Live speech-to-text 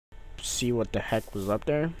see what the heck was up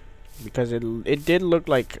there, because it did look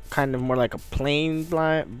like kind of more like a plain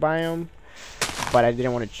biome, but I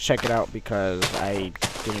didn't want to check it out because I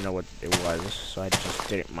didn't know what it was, so I just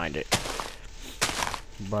didn't mind it.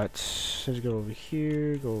 But let's go over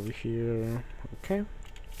here, okay.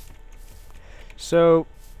 So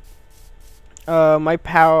my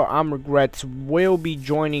pal ImRegret will be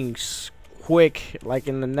joining quick, like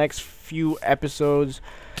in the next few episodes.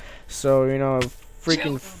 So you know,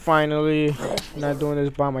 freaking finally not doing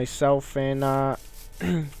this by myself, and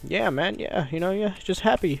yeah, man, yeah, you know, yeah, just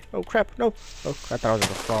happy. Oh crap, no. Oh, I thought I was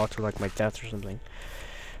gonna fall to like my death or something.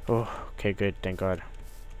 Oh, okay, good, thank God.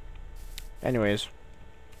 Anyways,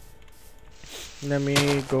 let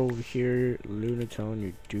me go over here. Lunatone,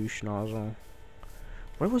 you douche nozzle.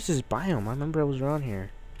 Where was this biome? I remember I was around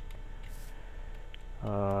here.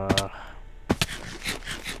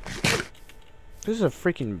 This is a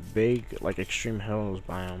freaking big, like, extreme hills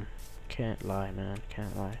biome. Can't lie, man.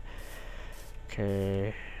 Can't lie.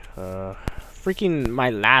 Okay. Freaking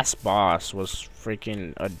my last boss was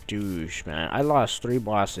freaking a douche, man. I lost 3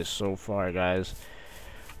 bosses so far, guys.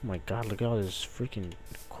 Oh my God, look at all this freaking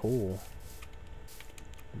coal.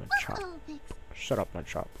 I'm gonna chop. Shut up, my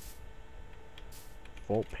chop.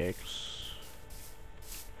 Vulpix.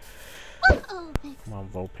 Come on,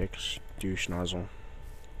 Vulpix. Douche nozzle.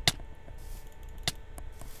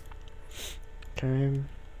 Okay.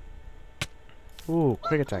 Ooh,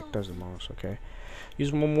 quick attack does the most. Okay.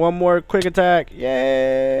 Use one more quick attack.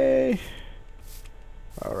 Yay!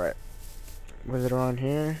 Alright. Was it around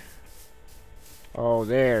here? Oh,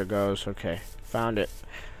 there it goes. Okay. Found it.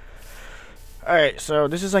 Alright, so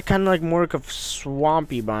this is like kind of like more like a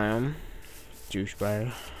swampy biome. Douche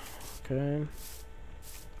biome. Okay.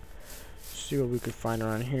 See what we could find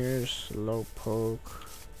around here. Slow poke.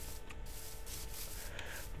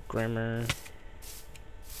 Grimmer.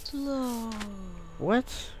 Slow.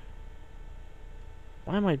 What?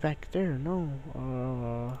 Why am I back there?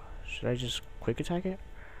 No. Should I just quick attack it?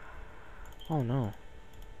 Oh no.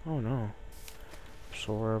 Oh no.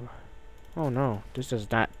 Absorb. Oh no. This does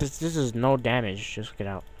not. This is no damage. Just get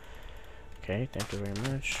out. Okay. Thank you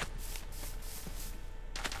very much.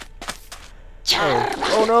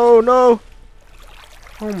 Oh no, no!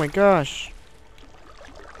 Oh my gosh.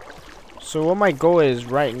 So what my goal is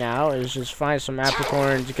right now is just find some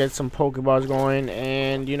apricorns, get some Pokeballs going,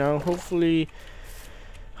 and you know, hopefully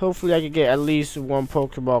I could get at least 1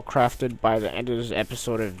 Pokeball crafted by the end of this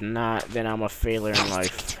episode. If not, then I'm a failure in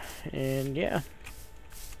life. And yeah.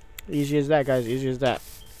 Easy as that, guys, easy as that.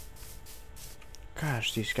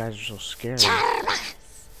 Gosh, these guys are so scary. Can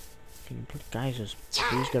you guys just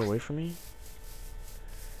please get away from me?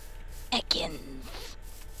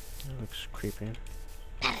 That looks creepy.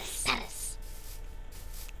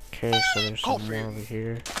 Okay, so there's some more over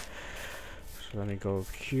here. So let me go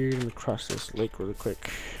over here. Let me cross this lake really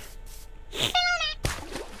quick.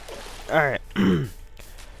 Alright.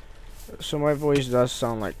 So my voice does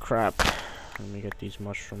sound like crap. Let me get these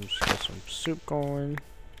mushrooms, get some soup going.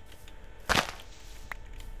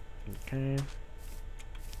 Okay.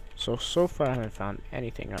 So far I haven't found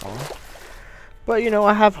anything at all. But you know,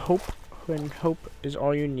 I have hope, and hope is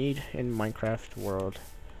all you need in Minecraft world.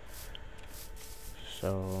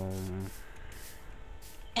 So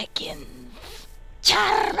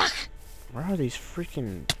where are these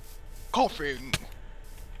freaking coffin?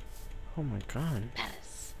 Oh my God.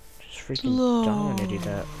 Just freaking dominated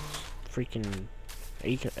that freaking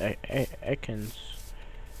Ekans.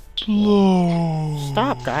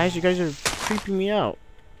 Stop, guys, you guys are creeping me out.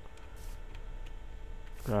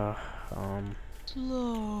 Kinda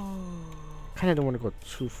don't want to go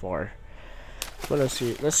too far. But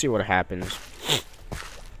let's see what happens.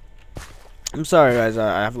 I'm sorry, guys.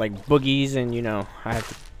 I have like boogies, and you know, I have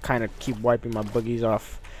to kind of keep wiping my boogies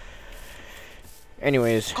off.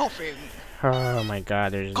 Anyways, oh my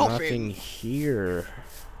God, there's nothing here.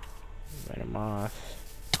 Venomoth.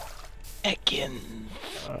 Ekans.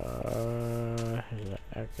 Here's the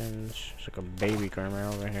Ekans. It's like a baby Grimmer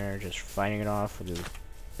over here, just fighting it off with his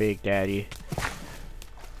big daddy.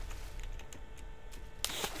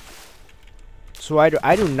 So I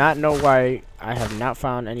do not know why I have not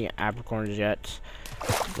found any apricorns yet,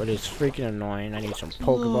 but it's freaking annoying. I need some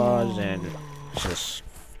Pokeballs, and it's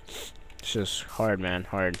just hard, man,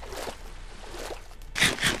 hard.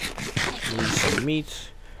 Need some meat.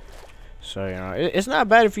 So you know, it's not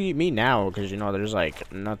bad if you eat meat now, because you know there's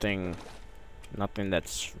like nothing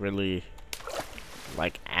that's really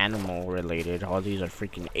like animal related. All these are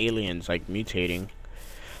freaking aliens, like mutating.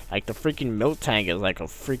 Like the freaking milk tank is like a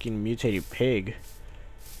freaking mutated pig.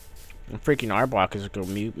 And freaking Arbok is like a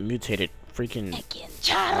mutated freaking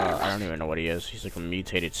I don't even know what he is. He's like a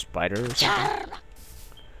mutated spider or something.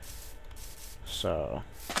 So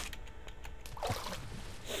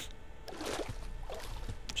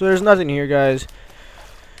there's nothing here, guys.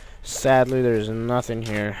 Sadly, there's nothing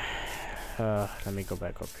here. Let me go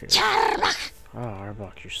back up here. Oh,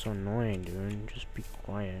 Arbok, you're so annoying, dude. Just be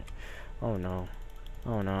quiet. Oh no.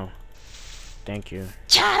 Oh no. Thank you.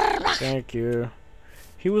 Thank you.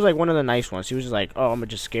 He was like one of the nice ones. He was just like, oh, I'm gonna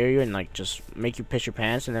just scare you and like just make you piss your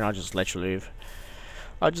pants and then I'll just let you live.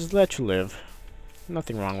 I'll just let you live.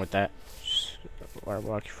 Nothing wrong with that.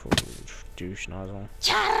 Arbok, you fool, douche nozzle.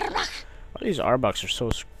 All these Arboks are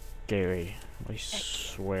so scary. I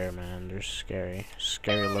swear, man, they're scary.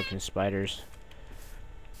 Scary looking spiders.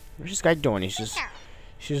 What's this guy doing? He's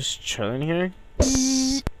just chilling here.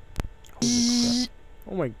 Holy crap.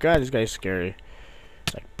 Oh my god, this guy's scary.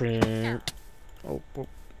 It's like, bring. Oh,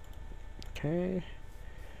 okay.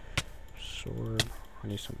 Sword. I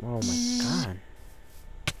need some. Oh my god.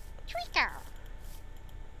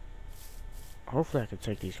 Hopefully I can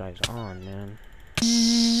take these guys on, man.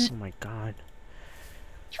 Oh my god.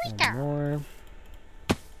 One more.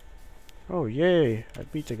 Oh yay! I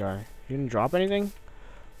beat the guy. He didn't drop anything?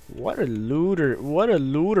 What a looter. What a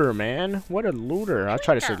looter, man. What a looter. I'll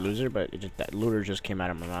try to say loser, but that looter just came out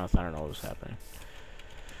of my mouth. I don't know what was happening.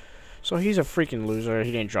 So he's a freaking loser.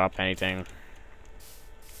 He didn't drop anything.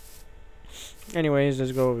 Anyways,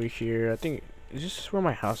 let's go over here. I think, is this where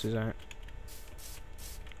my house is at?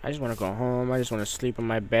 I just want to go home. I just want to sleep in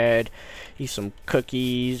my bed, eat some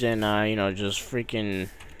cookies, and, you know, just freaking,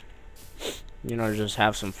 you know, just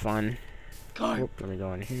have some fun. Oop, let me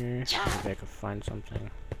go in here. Maybe I can find something.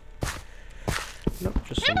 Nope,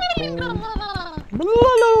 just some coal.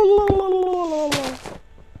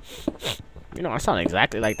 You know, I sound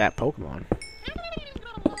exactly like that Pokemon.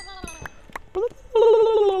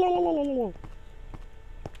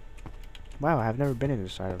 Wow, I've never been in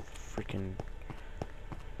this side of freaking.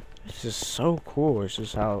 This is so cool. It's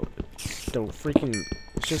just how the freaking.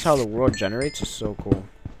 It's just how the world generates. Is so cool.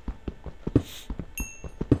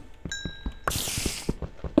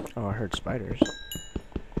 Oh, I heard spiders.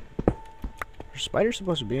 Are spiders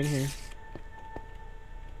supposed to be in here?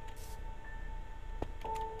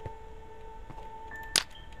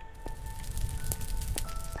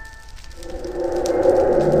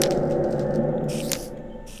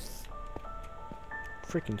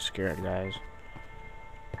 Freaking scared, guys.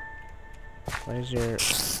 Why is there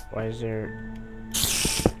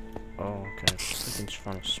oh, okay. Freaking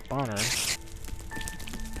found a spawner.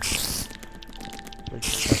 There's a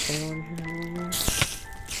chest anyone here?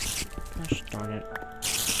 Gosh darn it.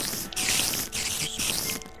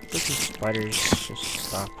 Freaking spiders, just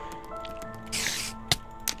stop.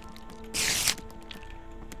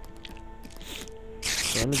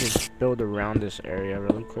 So let me just build around this area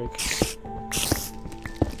really quick.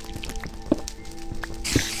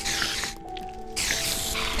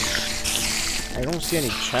 I don't see any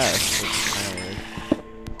chests, which is kind of weird.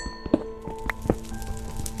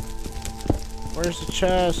 Where's the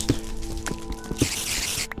chest?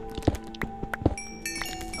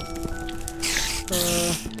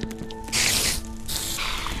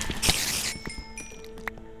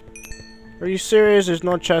 Are you serious? There's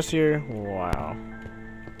no chest here? Wow.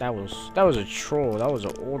 That was a troll. That was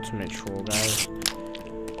an ultimate troll, guys.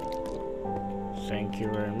 Thank you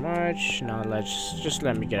very much. Now just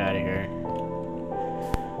let me get out of here.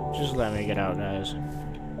 Just let me get out, guys.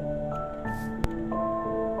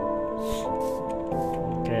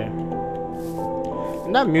 Okay.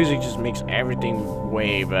 And that music just makes everything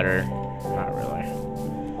way better. Not really.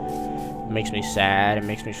 It makes me sad. It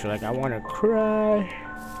makes me feel like I want to cry.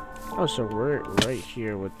 Oh, so we're right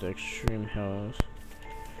here with the extreme hills.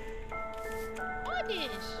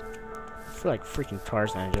 I feel like freaking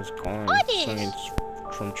Tarzan just going swinging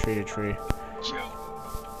from tree to tree.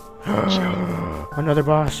 Another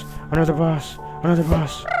boss! Another boss! Another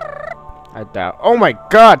boss! I doubt. Oh my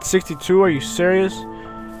god! 62? Are you serious?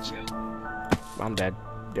 I'm dead.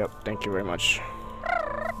 Yep, thank you very much.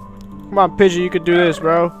 Come on, Pidgey, you could do this,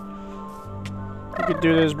 bro. You could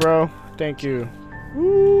do this, bro. Thank you.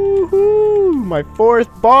 Woohoo! My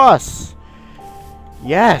 4th boss!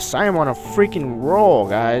 Yes, I am on a freaking roll,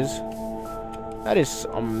 guys. That is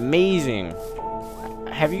amazing.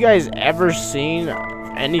 Have you guys ever seen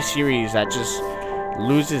any series that just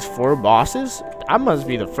loses 4 bosses? I must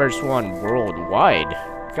be the first one worldwide.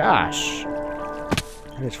 Gosh.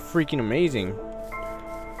 That is freaking amazing.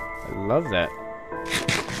 I love that.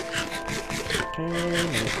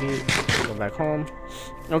 Okay, go back home.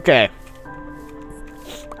 Okay.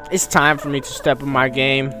 It's time for me to step up my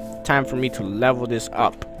game. Time for me to level this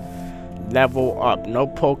up. level up. No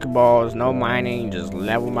Pokeballs, no mining, just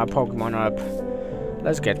level my Pokemon up.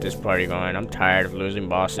 Let's get this party going. I'm tired of losing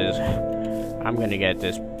bosses. I'm gonna get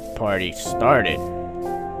this party started.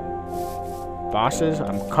 Bosses,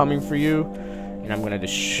 I'm coming for you, and I'm gonna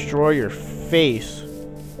destroy your face.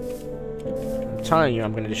 I'm telling you,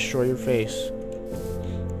 I'm gonna destroy your face.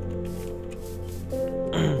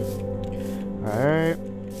 Alright.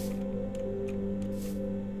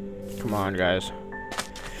 Come on, guys.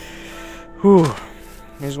 Whew.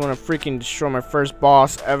 I just want to freaking destroy my first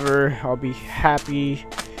boss ever. I'll be happy.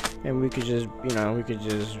 And we could just, you know, we could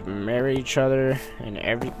just marry each other and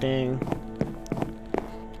everything.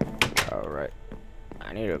 Alright.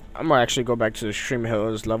 I'm gonna actually go back to the Stream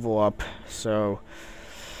Hills, level up. So,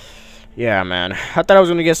 yeah, man. I thought I was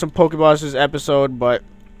gonna get some Pokeballs this episode, but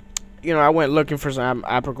you know, I went looking for some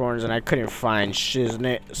apricorns and I couldn't find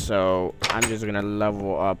shiznit, so I'm just gonna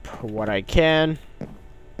level up what I can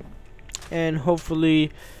and hopefully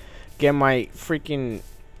get my freaking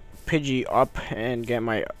Pidgey up and get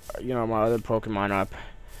my, you know, my other Pokemon up.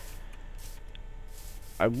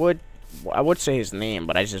 I would say his name,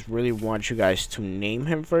 but I just really want you guys to name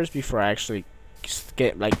him first before I actually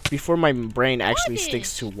get, like, before my brain actually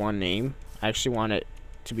sticks to one name. I actually want it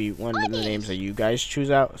to be one of the names that you guys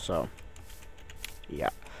choose out, so yeah.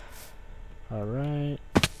 Alright,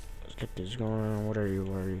 let's get this going. What are you?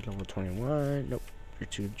 Level 21? Nope, you're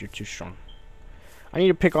too strong. I need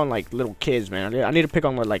to pick on like little kids, man. I need to pick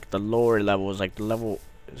on like the lower levels, like the level.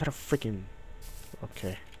 Is that a freaking?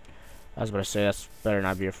 Okay, I was about to say that's better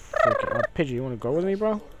not be a freaking. Oh, Pidgey, you want to go with me,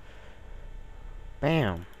 bro?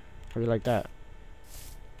 Bam. How do you like that?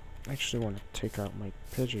 I actually want to take out my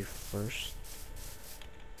Pidgey first.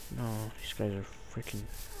 No, these guys are freaking.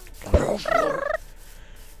 Come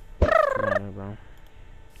on, bro.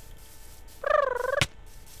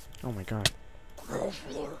 Oh my god.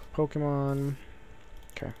 Pokemon.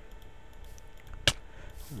 Okay.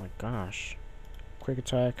 Oh my gosh. Quick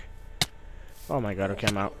attack. Oh my god. Okay,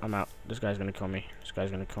 I'm out. I'm out. This guy's gonna kill me. This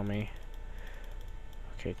guy's gonna kill me.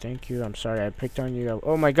 Okay, thank you. I'm sorry I picked on you.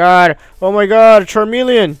 Oh my god. Oh my god.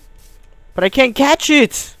 Charmeleon. But I can't catch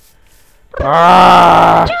it.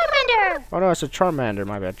 Ah! Charmander! Oh no, it's a Charmander.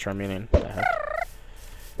 My bad, Charmeleon. What the heck?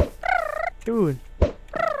 Dude.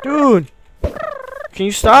 Dude! Can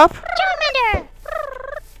you stop? Charmander!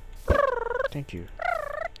 Thank you.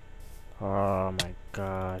 Oh my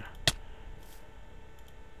god.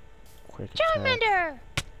 Quick Charmander!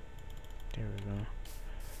 There we go.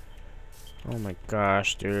 Oh my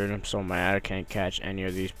gosh, dude. I'm so mad I can't catch any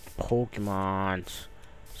of these Pokemons.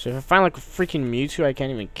 So if I find like a freaking Mewtwo, I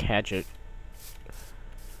can't even catch it.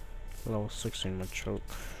 Level 16 Machop.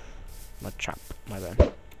 My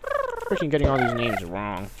bad. Freaking getting all these names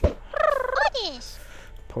wrong.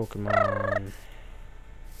 Pokemon.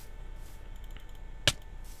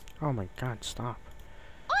 Oh my god, stop.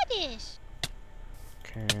 Okay.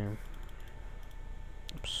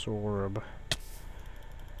 Absorb.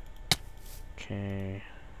 Okay.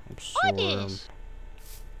 Absorb.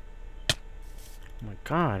 Oh my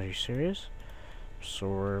god, are you serious?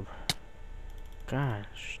 Absorb.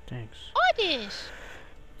 Gosh, thanks.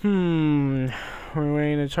 When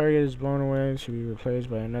the target is blown away to be replaced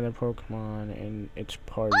by another Pokemon in its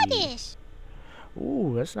party.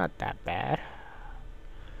 Ooh, that's not that bad.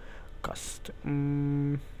 Gust.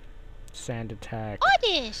 Sand attack.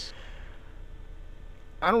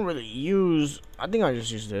 I don't really use. I think I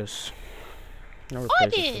just use this. I'll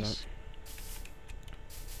replace it for that.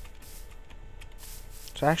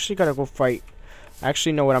 So I actually gotta go fight. I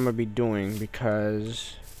actually know what I'm gonna be doing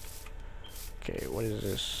because. Okay, what is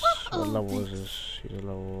this? What level is this? He's a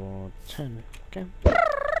level 10. Okay.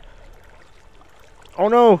 Oh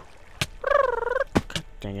no! God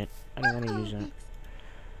dang it. I don't want to use that.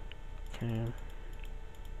 Okay.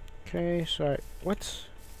 Okay, so what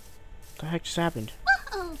the heck just happened?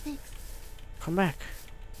 Come back.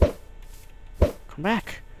 Come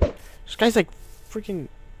back. This guy's like freaking.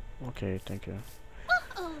 Okay, thank you.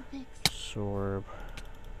 Absorb.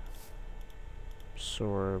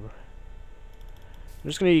 Absorb. I'm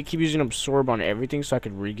just gonna keep using absorb on everything so I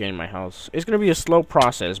could regain my health. It's gonna be a slow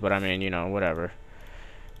process, but I mean, you know, whatever.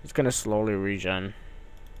 It's gonna slowly regen.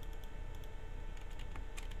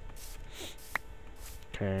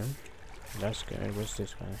 Okay, that's good. What's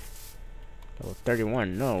this guy? Level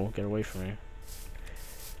 31. No, get away from me.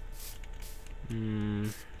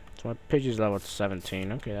 So my Pidgey's level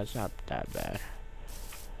 17. Okay, that's not that bad.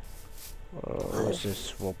 What's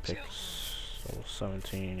this? Vulpix. Level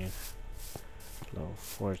 17. Level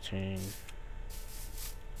 14.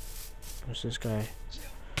 What's this guy?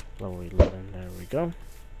 Level 11. There we go.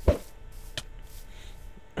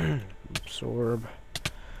 Absorb.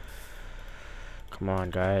 Come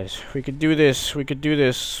on, guys. We could do this. We could do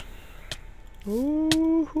this.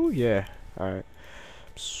 Ooh, yeah. Alright.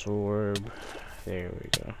 Absorb. There we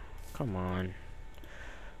go. Come on.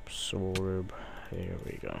 Absorb. There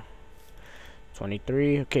we go.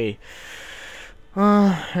 23. Okay.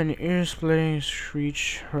 An ear splitting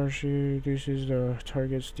screech harsh reduces the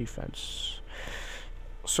target's defense.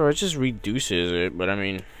 So it just reduces it, but I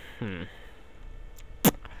mean,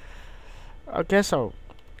 I guess I'll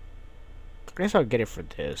get it for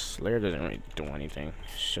this. Lair doesn't really do anything.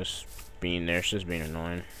 It's just being there. It's just being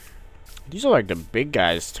annoying. These are like the big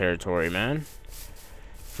guys' territory, man.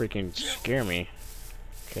 Freaking scare me.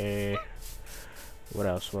 Okay. What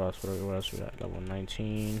else? What else? What else we got? Level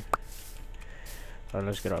 19. Alright,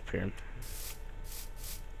 let's get up here.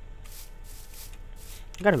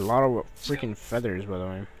 I got a lot of freaking feathers, by the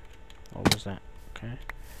way. What was that? Okay.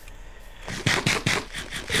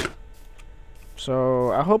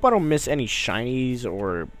 So, I hope I don't miss any shinies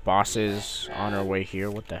or bosses on our way here.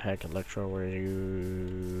 What the heck, Electro? Where are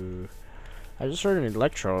you? I just heard an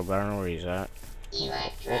Electro, but I don't know where he's at.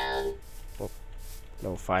 Electron. Oh.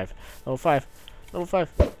 Level 5. Level 5. Level 5.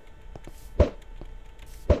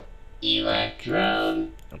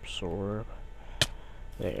 Electron. Absorb.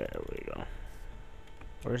 There we go.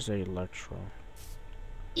 Where's the Electro?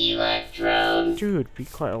 Electron. Dude, be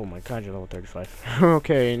quiet. Oh my god, you're level 35.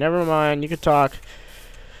 Okay, never mind. You can talk.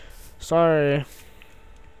 Sorry.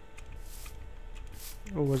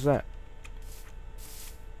 What was that?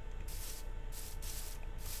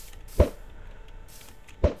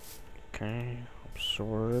 Okay,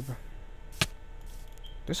 absorb.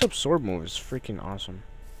 This absorb move is freaking awesome.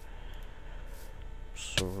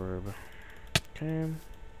 Absorb. Okay.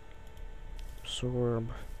 Absorb.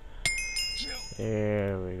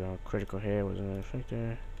 There we go. Critical hit wasn't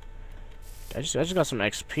effective. I just got some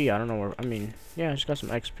XP. I don't know where. I mean, yeah, I just got some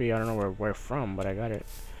XP. I don't know where from, but I got it.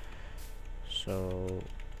 So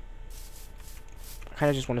I kind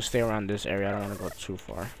of just want to stay around this area. I don't want to go too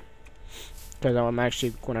far. Because I'm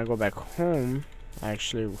actually, when I go back home, I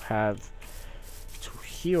actually have to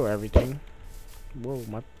heal everything. Whoa,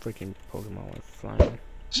 my freaking Pokemon went flying.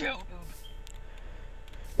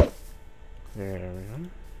 There we go.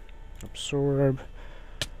 Absorb.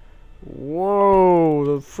 Whoa,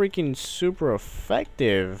 the freaking super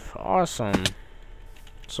effective. Awesome.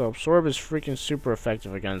 So Absorb is freaking super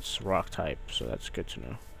effective against rock type, so that's good to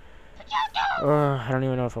know. I don't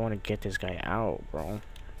even know if I want to get this guy out, bro.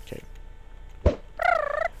 Okay.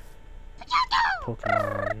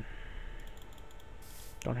 Pokemon.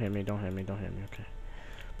 Don't hit me, don't hit me, don't hit me, okay.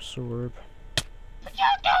 Absorb.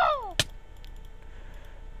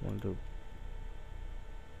 Wanna do.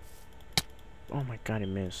 Oh my god, he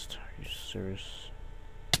missed. Are you serious?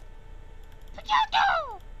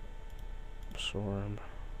 Absorb.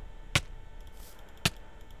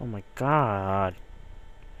 Oh my god.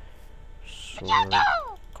 Absorb.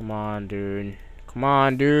 Come on, dude. Come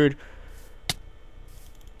on, dude.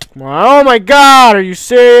 Come on. Oh my god, are you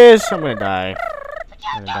serious? I'm gonna die.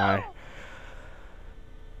 I'm gonna die.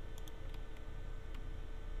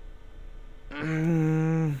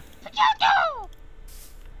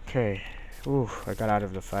 Okay. Ooh, I got out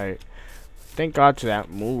of the fight. Thank God to that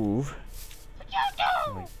move.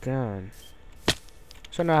 Oh my god.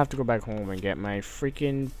 So now I have to go back home and get my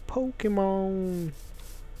freaking Pokemon.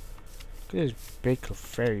 Look at this big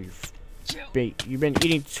fairy bait. You've been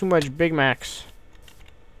eating too much Big Macs.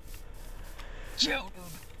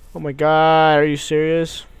 Oh my god, are you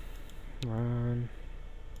serious? Come on.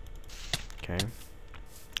 Okay.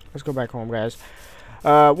 Let's go back home, guys.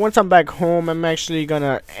 Once I'm back home, I'm actually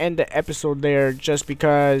gonna end the episode there just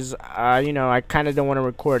because, you know, I kind of don't want to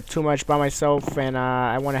record too much by myself, and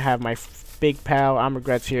I want to have my big pal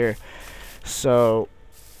ImRegret here. So,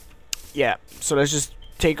 yeah. So let's just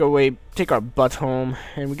take our butt home,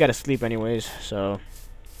 and we gotta sleep anyways. So,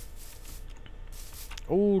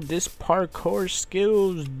 oh, this parkour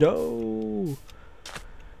skills, though.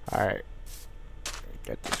 All right,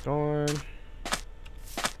 get this going.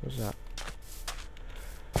 What's that?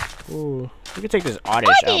 Ooh, we can take this oddish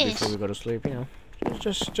out before we go to sleep, you know.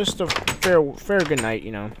 Just a fair good night,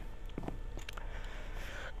 you know.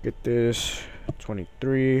 Get this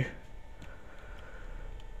 23. I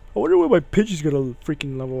wonder when my Pidgey's gonna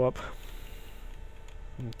freaking level up.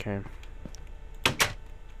 Okay.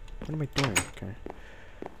 What am I doing? Okay.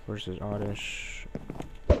 Where's this oddish?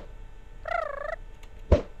 Oh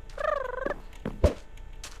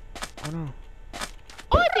no.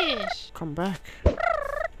 Oddish! Come back.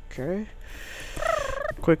 Okay.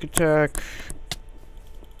 Quick attack.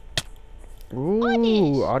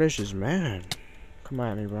 Ooh, Oddish is mad. Come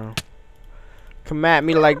at me, bro. Come at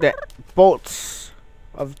me like the bolts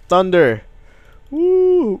of thunder.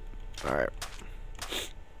 Woo! Alright.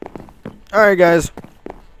 Alright, guys.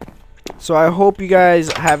 So I hope you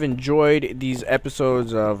guys have enjoyed these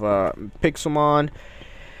episodes of PIXELMON.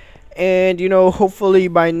 And, you know, hopefully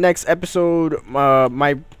by next episode,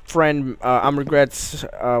 my friend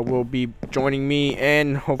ImRegret will be joining me.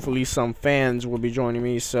 And hopefully some fans will be joining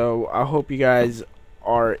me. So I hope you guys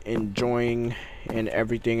are enjoying and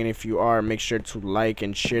everything. And if you are, make sure to like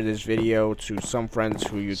and share this video to some friends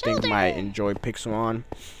who you think might enjoy PIXELMON.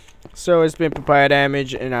 So it's been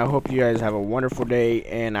PapayaDamage, and I hope you guys have a wonderful day,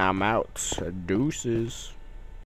 and I'm out. Deuces.